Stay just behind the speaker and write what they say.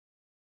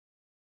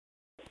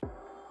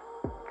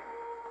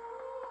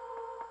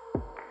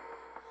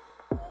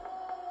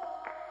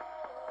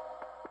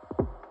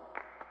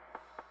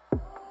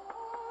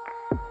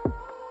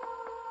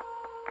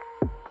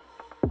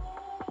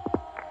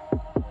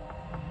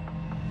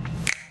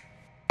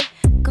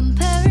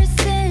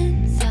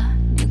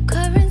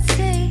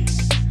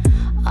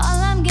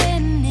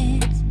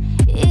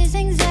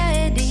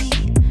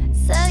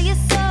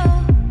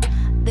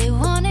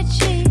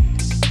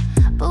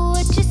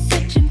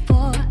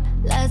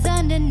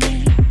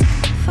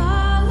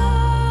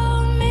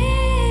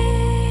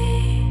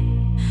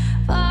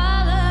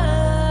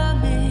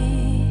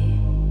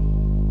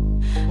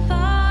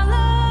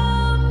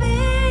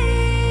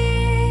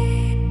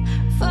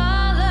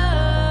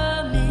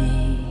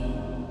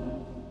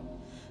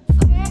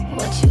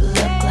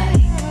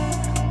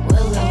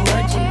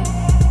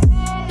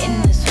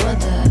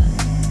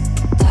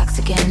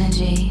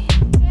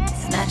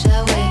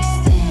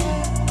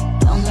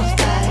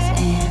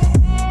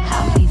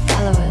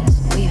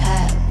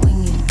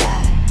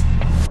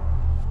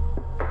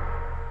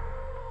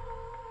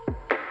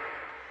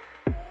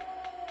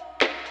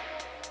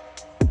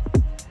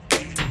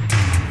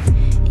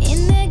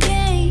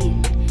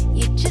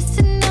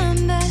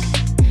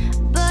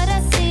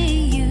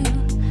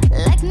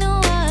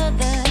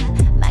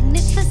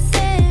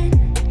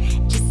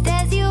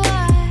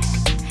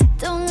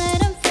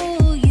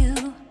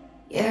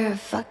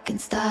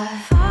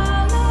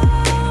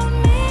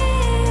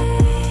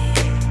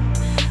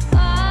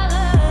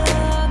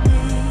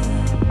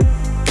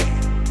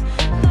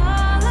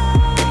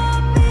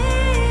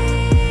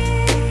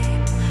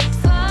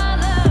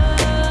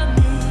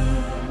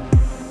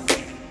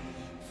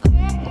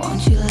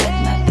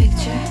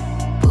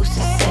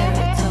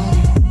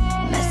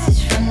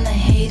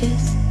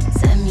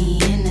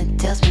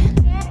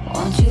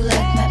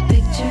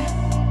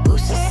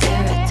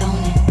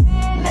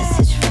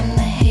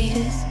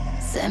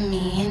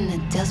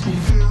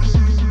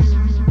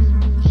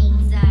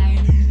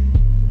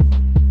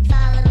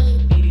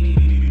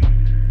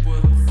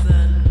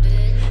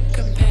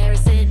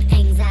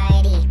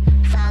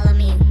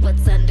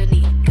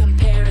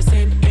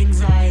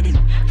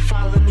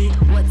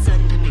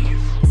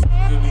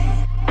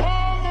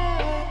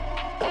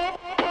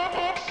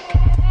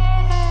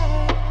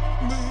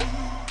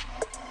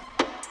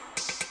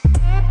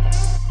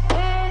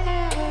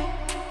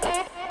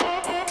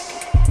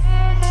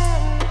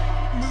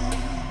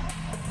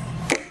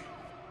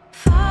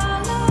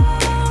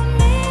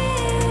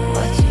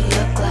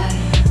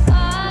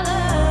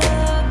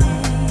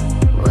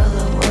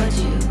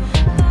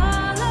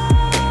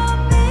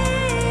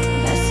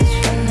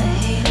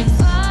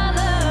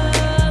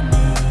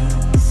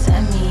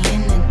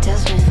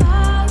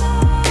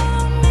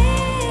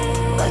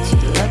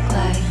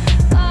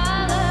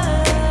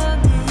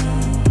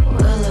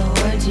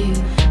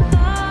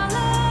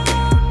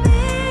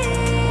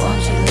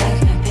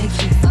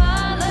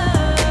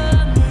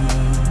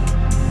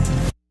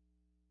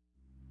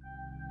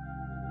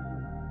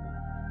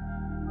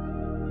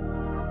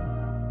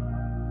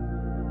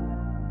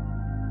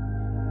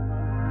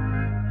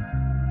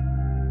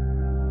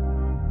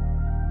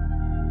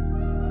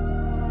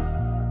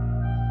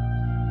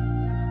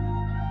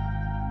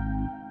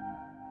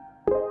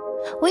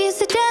We used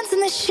to dance in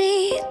the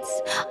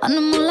sheets, on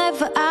the moonlight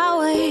for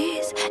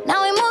hours.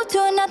 Now we move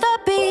to another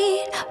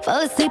beat,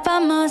 fall asleep by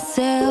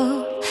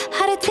myself.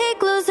 How to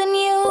take losing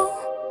you,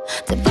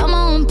 to find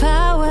my own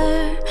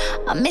power.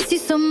 I miss you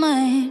so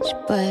much,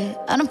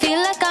 but I don't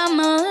feel like I'm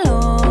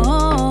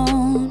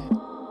alone.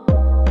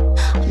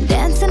 I'm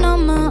dancing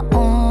on my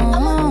own.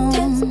 I'm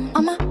dancing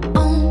on my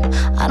own.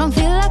 I don't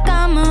feel like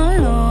I'm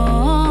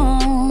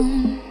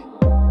alone.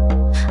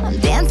 I'm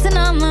dancing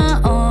on my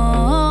own.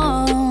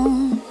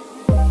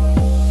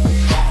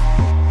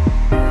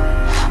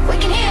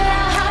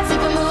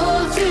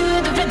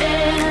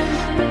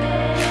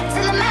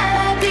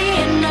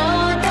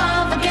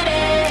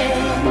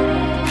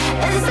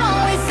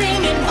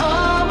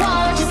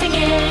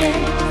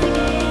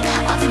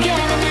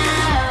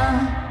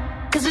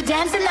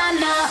 Dancing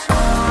on our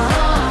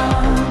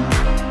own,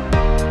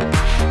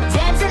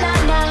 dancing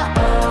on our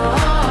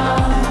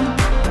own,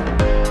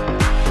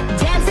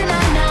 dancing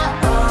on our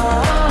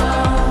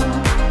own,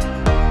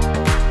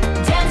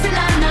 dancing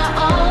on our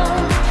own,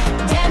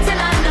 dancing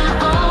on our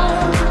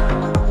own.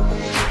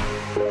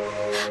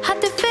 Had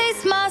to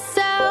face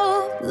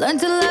myself, learn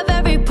to love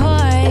every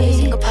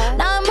part.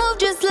 Now I move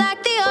just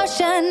like the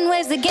ocean,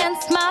 waves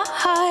against my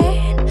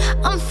heart.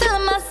 I'm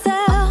feeling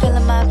myself,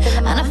 and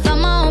I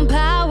found my own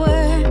power.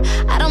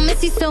 I don't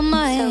miss you so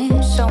much,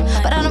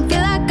 but I don't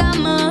feel like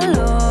I'm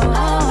alone.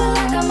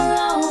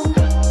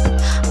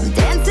 I'm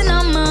dancing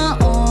on my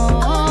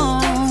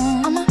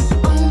own.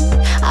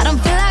 I don't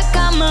feel like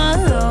I'm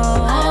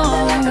alone.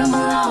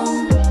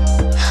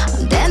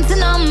 I'm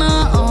dancing on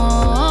my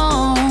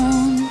own.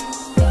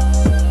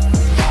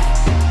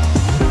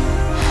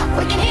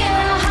 We can hear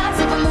our hearts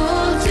if we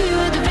move to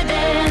the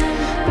rhythm.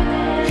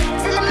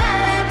 To the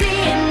melody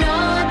and no,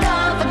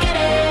 don't forget it.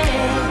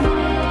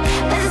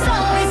 There's a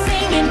song we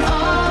singing, oh,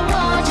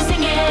 won't you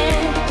sing it?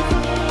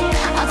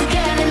 All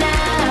together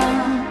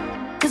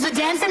now, 'cause we're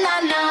dancing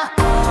on our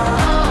own.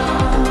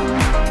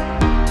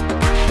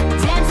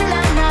 Dancing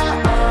on our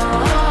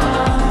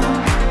own.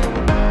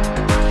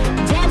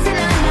 Dancing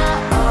on our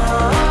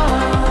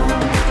own.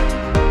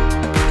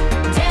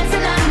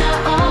 Dancing on our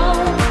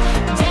own.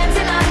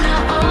 Dancing on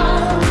our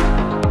own.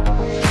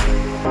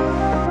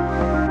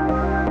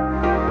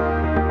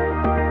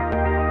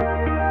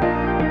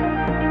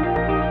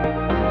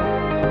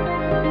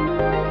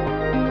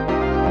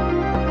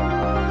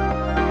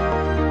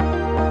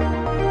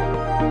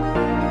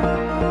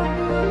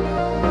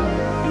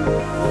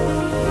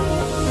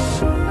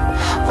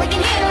 We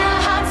can hear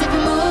our hearts if we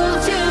move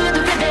to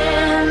the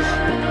rhythm.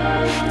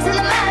 To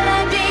the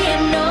melody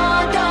and no,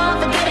 don't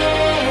forget it.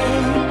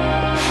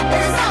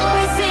 There's a song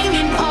we're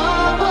singing, oh,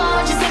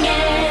 won't you sing it?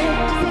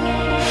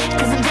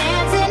 'Cause I'm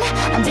dancing,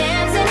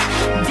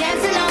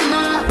 dancing on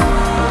my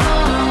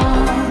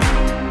own.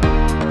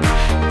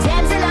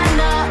 Dancing on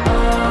our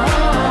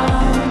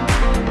own.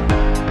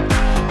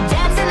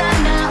 Dancing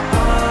on our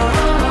own.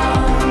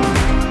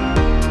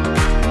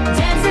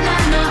 Dancing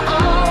on our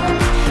own.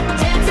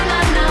 Dancing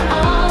on our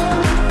own.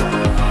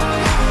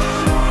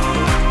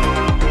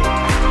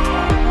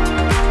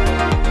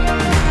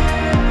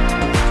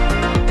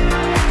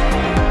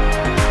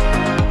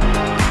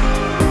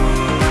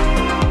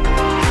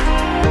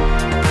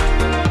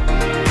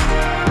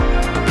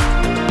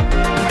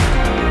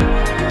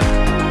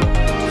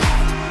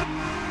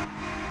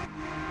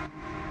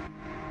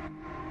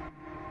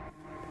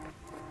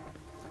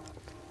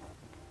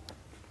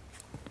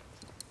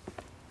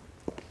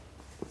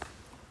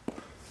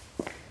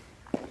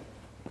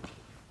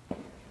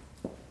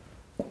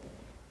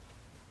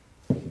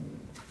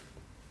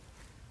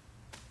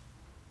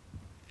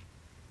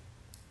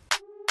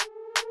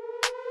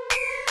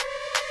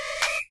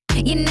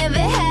 You never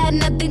had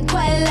nothing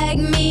quite like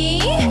me.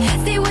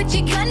 Say what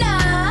you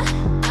gonna.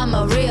 I'm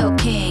a real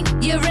king.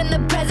 You're in the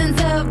presence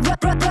of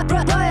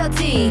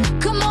royalty.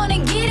 Come on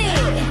and get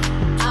it.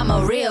 I'm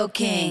a real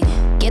king.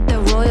 Get the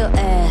royal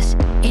ass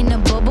in a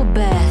bubble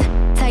bath.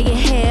 Tie your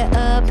hair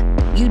up.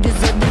 You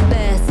deserve the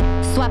best.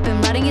 Swapping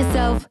right on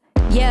yourself.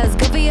 Yeah, it's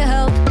good for your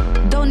health.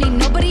 Don't need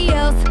nobody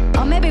else.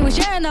 Or maybe we're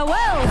sharing the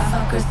wealth. Got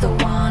my crystal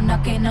wand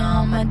knocking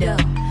on my door.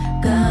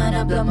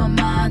 Gonna blow my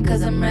mind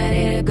 'cause I'm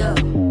ready to go.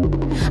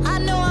 I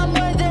know I'm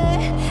worth it.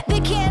 They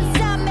can't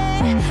stop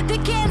me. They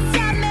can't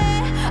stop me.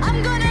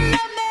 I'm gonna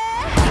love me.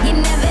 You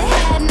never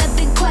had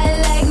nothing quite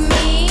like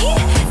me.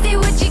 Say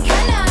what you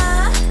gonna.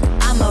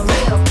 I'm a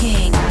real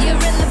king.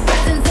 You're in the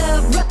presence of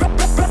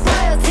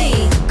royalty.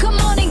 Come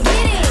on and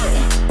get it.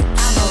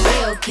 I'm a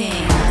real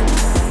king.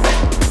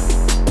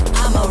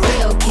 I'm a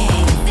real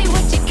king. Say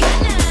what you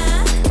gonna.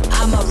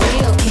 I'm a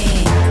real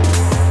king.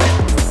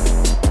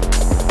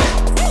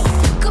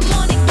 Come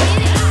on and get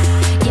it.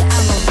 Yeah,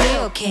 I'm a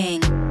real king.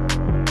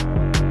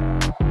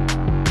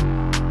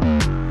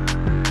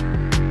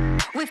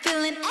 We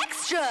feeling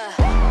extra.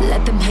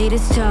 Let them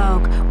haters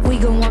talk. We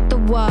gon' walk the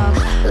walk.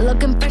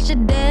 Looking fresh to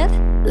death.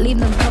 Leave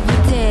them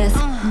covered tears.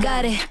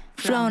 Got it,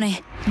 flown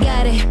it.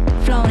 Got it,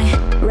 flown it.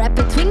 Right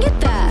between your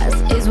thighs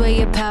is where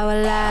your power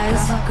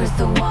lies. Got my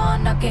crystal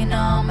wand knocking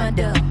on my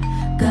door.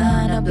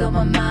 Gonna blow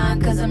my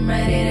mind, cause I'm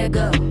ready to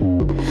go.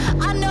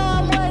 I know I